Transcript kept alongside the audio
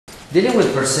Dealing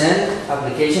with percent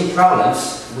application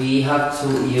problems, we have to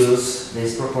use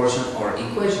this proportion or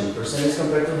equation. Percent is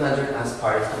compared to 100 as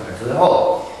part is compared to the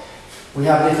whole. We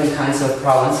have different kinds of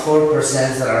problems for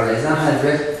percents that are less than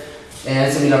 100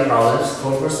 and similar problems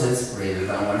for percents greater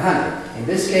than 100. In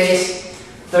this case,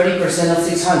 30% of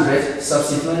 600,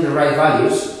 substituting the right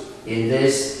values in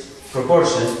this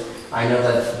proportion, I know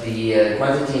that the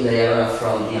quantity in diagonal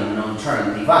from the unknown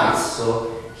term divides,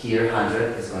 so here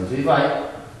 100 is going to divide,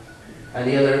 and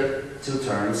the other two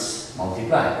terms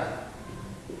multiply.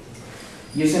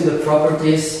 Using the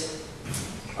properties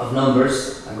of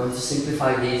numbers, I'm going to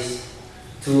simplify these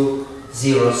to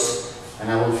zeros,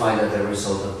 and I will find that the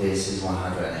result of this is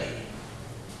 180.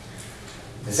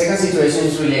 The second situation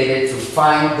is related to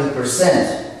find the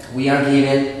percent. We are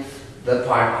given the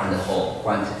part and the whole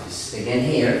quantities. Again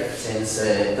here, since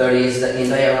 30 is in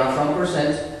diagonal from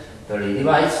percent, 30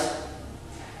 divides,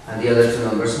 and the other two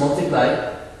numbers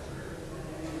multiply,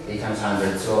 8 times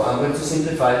 100. So I'm going to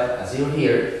simplify a 0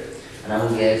 here, and I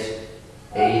will get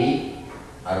 80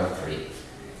 out of 3.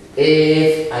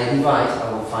 If I divide,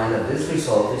 I will find that this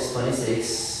result is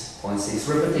 26.6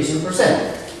 repetition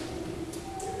percent.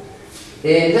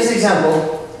 In this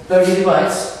example, 30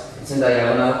 divides, it's in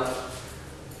diagonal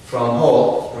from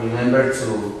whole. Remember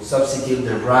to substitute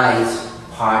the right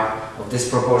part of this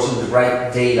proportion, the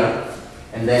right data,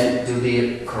 and then do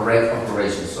the correct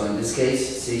operation. So in this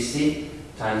case, 60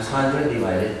 times 100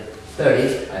 divided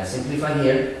 30. I simplify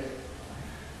here.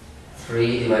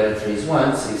 3 divided 3 is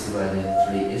 1, 6 divided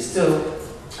 3 is 2,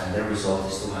 and the result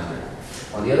is 200.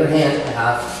 On the other hand, I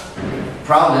have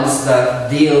problems that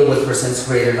deal with percents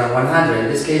greater than 100.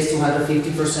 In this case,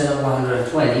 250% of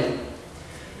 120.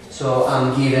 So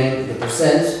I'm given the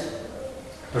percent.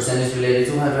 Percent is related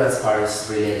to 100 as part is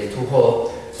related to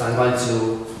whole. So I'm going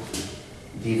to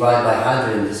divide by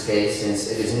 100 in this case, since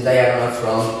it is in diagonal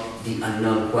from the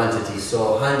unknown quantity.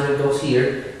 So 100 goes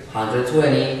here,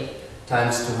 120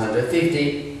 times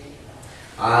 250.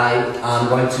 I am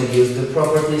going to use the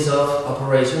properties of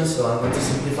operations, so I'm going to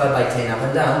simplify by 10 up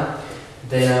and down.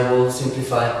 Then I will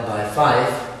simplify by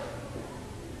 5.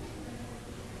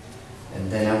 And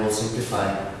then I will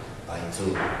simplify by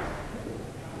 2.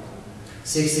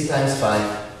 60 times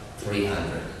 5,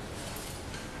 300.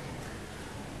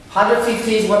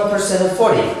 150 is what percent of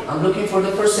 40? I'm looking for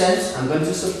the percent. I'm going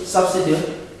to substitute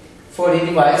 40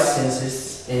 divides, since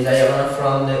it's in diagonal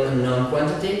from the unknown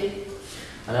quantity.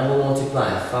 And I will multiply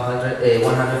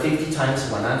 150 times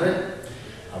 100.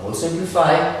 I will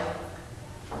simplify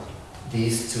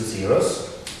these two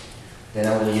zeros. Then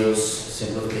I will use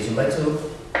simplification by 2.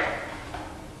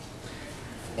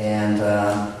 And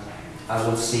I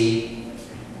will see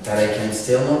that I can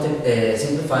still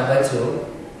simplify by 2.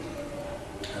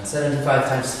 And 75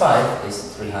 times 5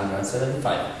 is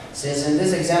 375. Since in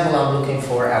this example I'm looking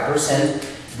for a percent,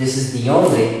 this is the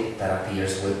only that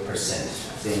appears with percent,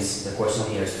 since the question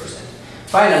here is percent.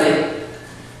 Finally,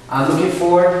 I'm looking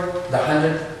for the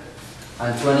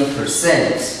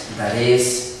 120%, that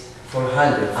is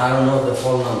 400. I don't know the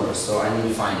whole number, so I need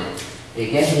to find it.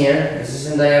 Again here, this is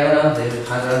in diagonal, the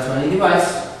 120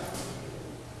 divides,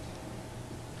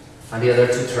 and the other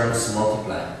two terms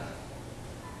multiply.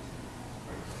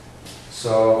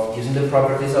 So, using the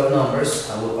properties of numbers,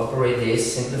 I will operate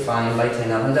this, simplifying by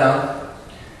 10 up and down,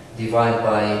 divide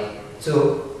by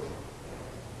 2,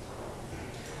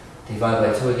 divide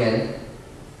by 2 again,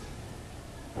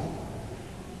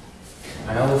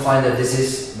 and I will find that this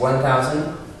is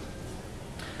 1000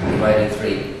 divided 3.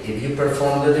 If you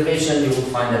perform the division, you will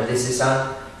find that this is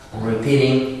a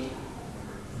repeating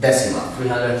decimal,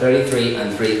 333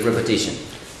 and 3 repetition.